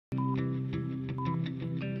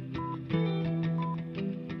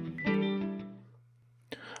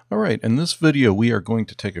All right, in this video, we are going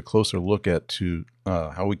to take a closer look at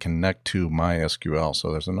how we connect to MySQL.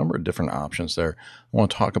 So there's a number of different options there. I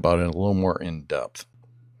want to talk about it a little more in depth.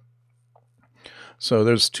 So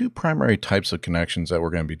there's two primary types of connections that we're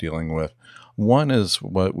going to be dealing with. One is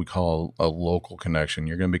what we call a local connection.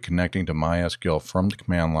 You're going to be connecting to MySQL from the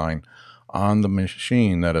command line on the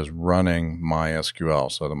machine that is running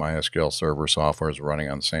MySQL. So the MySQL server software is running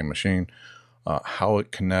on the same machine. How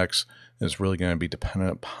it connects is really going to be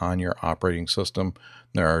dependent upon your operating system.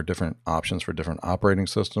 There are different options for different operating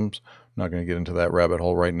systems. I'm not going to get into that rabbit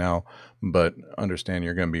hole right now, but understand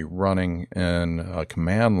you're going to be running in a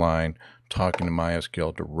command line talking to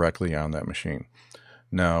MySQL directly on that machine.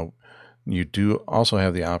 Now, you do also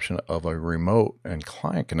have the option of a remote and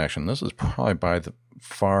client connection. This is probably by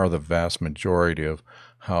far the vast majority of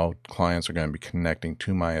how clients are going to be connecting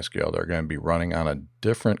to MySQL. They're going to be running on a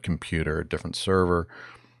different computer, a different server,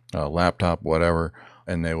 laptop, whatever,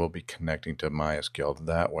 and they will be connecting to MySQL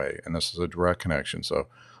that way. And this is a direct connection. So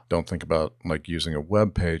don't think about like using a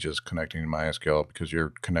web page as connecting to MySQL, because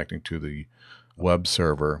you're connecting to the web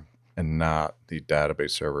server and not the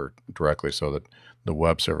database server directly, so that the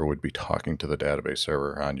web server would be talking to the database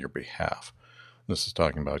server on your behalf. This is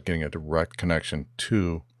talking about getting a direct connection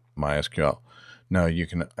to MySQL. Now, you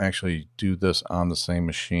can actually do this on the same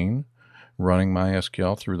machine running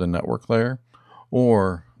MySQL through the network layer,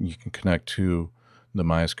 or you can connect to the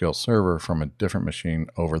MySQL server from a different machine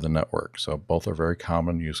over the network. So both are very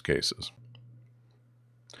common use cases.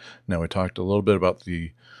 Now, we talked a little bit about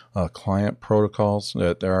the client protocols.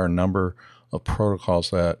 That there are a number of protocols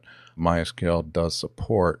that MySQL does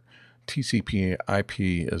support. TCP IP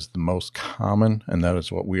is the most common, and that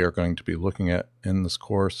is what we are going to be looking at in this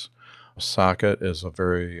course. Socket is a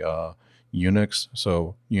very Unix,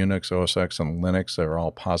 so Unix, OS X, and Linux, they're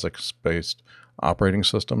all POSIX-based operating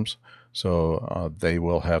systems, so they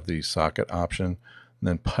will have the socket option. And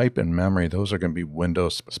then pipe and memory, those are going to be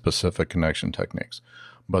Windows-specific connection techniques.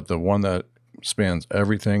 But the one that spans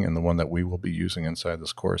everything and the one that we will be using inside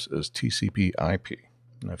this course is TCP IP.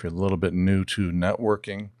 Now, if you're a little bit new to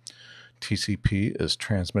networking, TCP is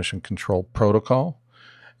Transmission Control Protocol,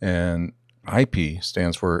 and IP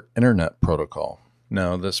stands for Internet Protocol.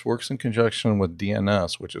 Now, this works in conjunction with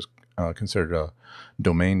DNS, which is considered a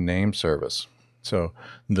domain name service. So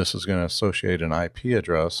this is going to associate an IP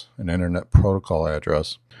address, an Internet Protocol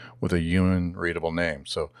address, with a human-readable name.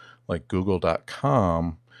 So like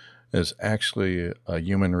Google.com is actually a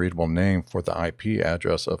human-readable name for the IP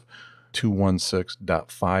address of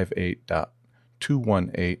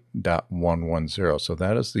 216.58.218.110. So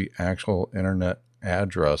that is the actual internet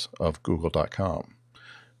address of Google.com.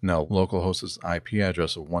 Now, localhost is IP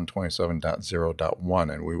address of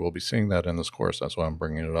 127.0.1, and we will be seeing that in this course. That's why I'm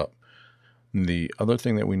bringing it up. The other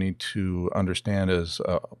thing that we need to understand is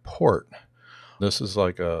a port. This is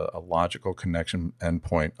like a logical connection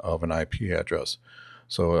endpoint of an IP address.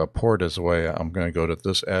 So a port is a way I'm going to go to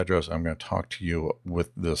this address, I'm going to talk to you with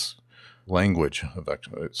this language.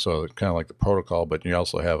 So kind of like the protocol, but you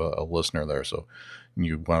also have a listener there. So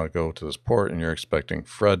you want to go to this port and you're expecting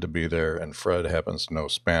Fred to be there, and Fred happens to know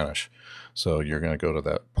Spanish. So you're going to go to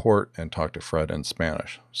that port and talk to Fred in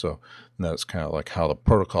Spanish. So that's kind of like how the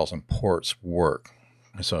protocols and ports work.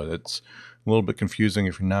 So it's a little bit confusing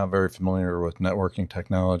if you're not very familiar with networking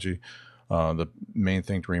technology. The main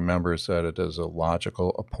thing to remember is that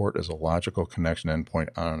a port is a logical connection endpoint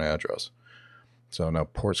on an address. So now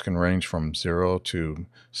ports can range from 0 to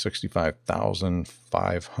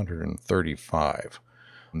 65,535.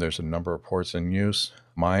 There's a number of ports in use.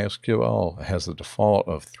 MySQL has the default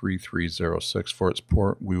of 3306 for its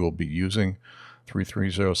port. We will be using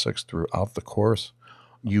 3306 throughout the course.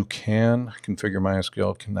 You can configure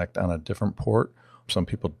MySQL connect on a different port. Some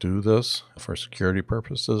people do this for security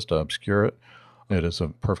purposes to obscure it. It is a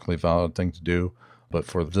perfectly valid thing to do. But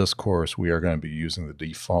for this course, we are going to be using the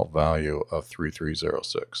default value of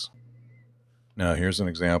 3306. Now, here's an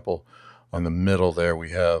example. On the middle there,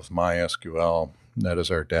 we have MySQL. That is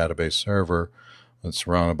our database server that's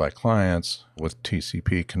surrounded by clients with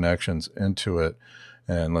TCP connections into it.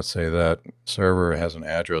 And let's say that server has an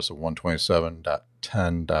address of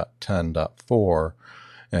 127.10.10.4,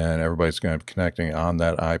 and everybody's going to be connecting on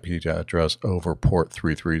that IP address over port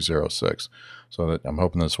 3306. So that I'm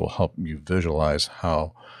hoping this will help you visualize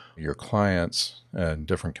how your clients and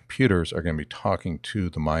different computers are going to be talking to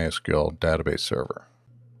the MySQL database server.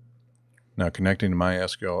 Now, connecting to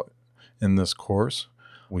MySQL in this course,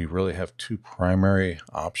 we really have two primary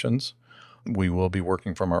options. We will be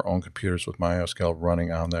working from our own computers with MySQL running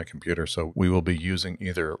on that computer. So we will be using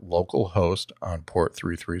either localhost on port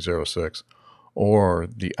 3306 or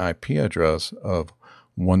the IP address of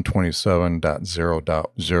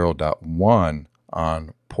 127.0.0.1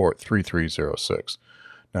 on port 3306.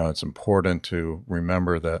 Now, it's important to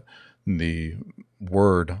remember that the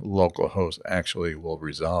word localhost actually will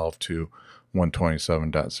resolve to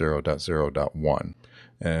 127.0.0.1.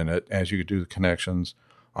 And as you do the connections,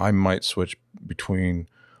 I might switch between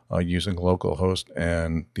using localhost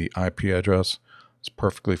and the IP address. It's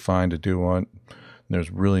perfectly fine to do one.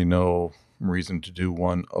 There's really no reason to do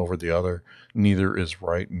one over the other. Neither is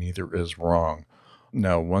right, neither is wrong.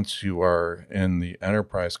 Now, once you are in the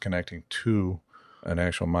enterprise connecting to an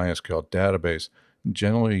actual MySQL database,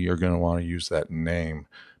 generally you're going to want to use that name,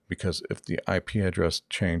 because if the IP address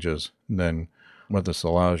changes, then what this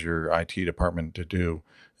allows your IT department to do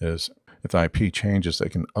is, if the IP changes, they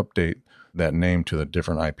can update that name to the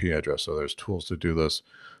different IP address. So there's tools to do this.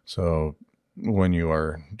 So when you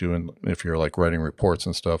are doing, if you're like writing reports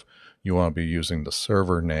and stuff, you want to be using the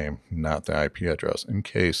server name, not the IP address, in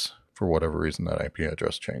case for whatever reason that IP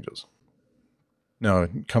address changes. Now,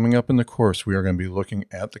 coming up in the course, we are going to be looking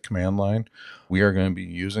at the command line. We are going to be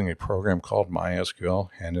using a program called MySQL,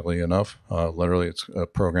 handily enough. Literally, it's a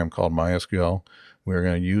program called MySQL. We're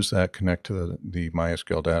going to use that, connect to the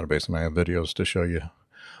MySQL database, and I have videos to show you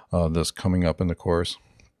this coming up in the course.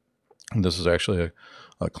 And this is actually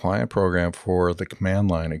a client program for the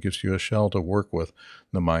command line. It gives you a shell to work with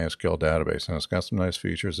the MySQL database, and it's got some nice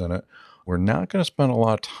features in it. We're not going to spend a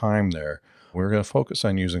lot of time there. We're going to focus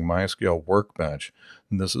on using MySQL Workbench.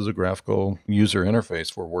 And this is a graphical user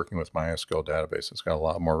interface for working with MySQL database. It's got a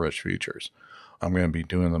lot more rich features. I'm going to be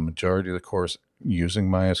doing the majority of the course using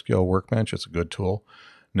MySQL Workbench. It's a good tool.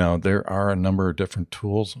 Now, there are a number of different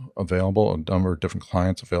tools available, a number of different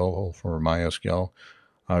clients available for MySQL.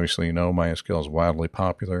 Obviously, you know, MySQL is wildly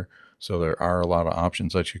popular, so there are a lot of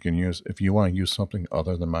options that you can use. If you want to use something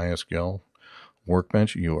other than MySQL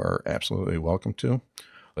Workbench, you are absolutely welcome to.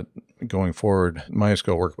 But going forward,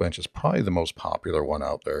 MySQL Workbench is probably the most popular one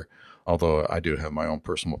out there. Although I do have my own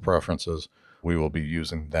personal preferences, we will be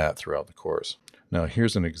using that throughout the course. Now,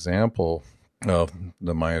 here's an example of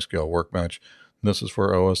the MySQL Workbench. This is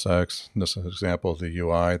for OS X. This is an example of the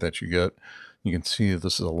UI that you get. You can see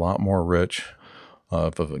this is a lot more rich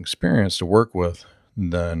of an experience to work with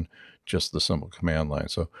than just the simple command line.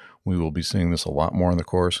 So we will be seeing this a lot more in the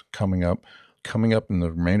course coming up. Coming up in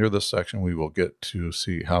the remainder of this section, we will get to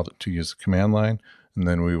see how to use the command line, and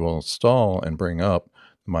then we will install and bring up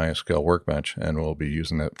the MySQL Workbench, and we'll be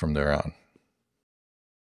using it from there on.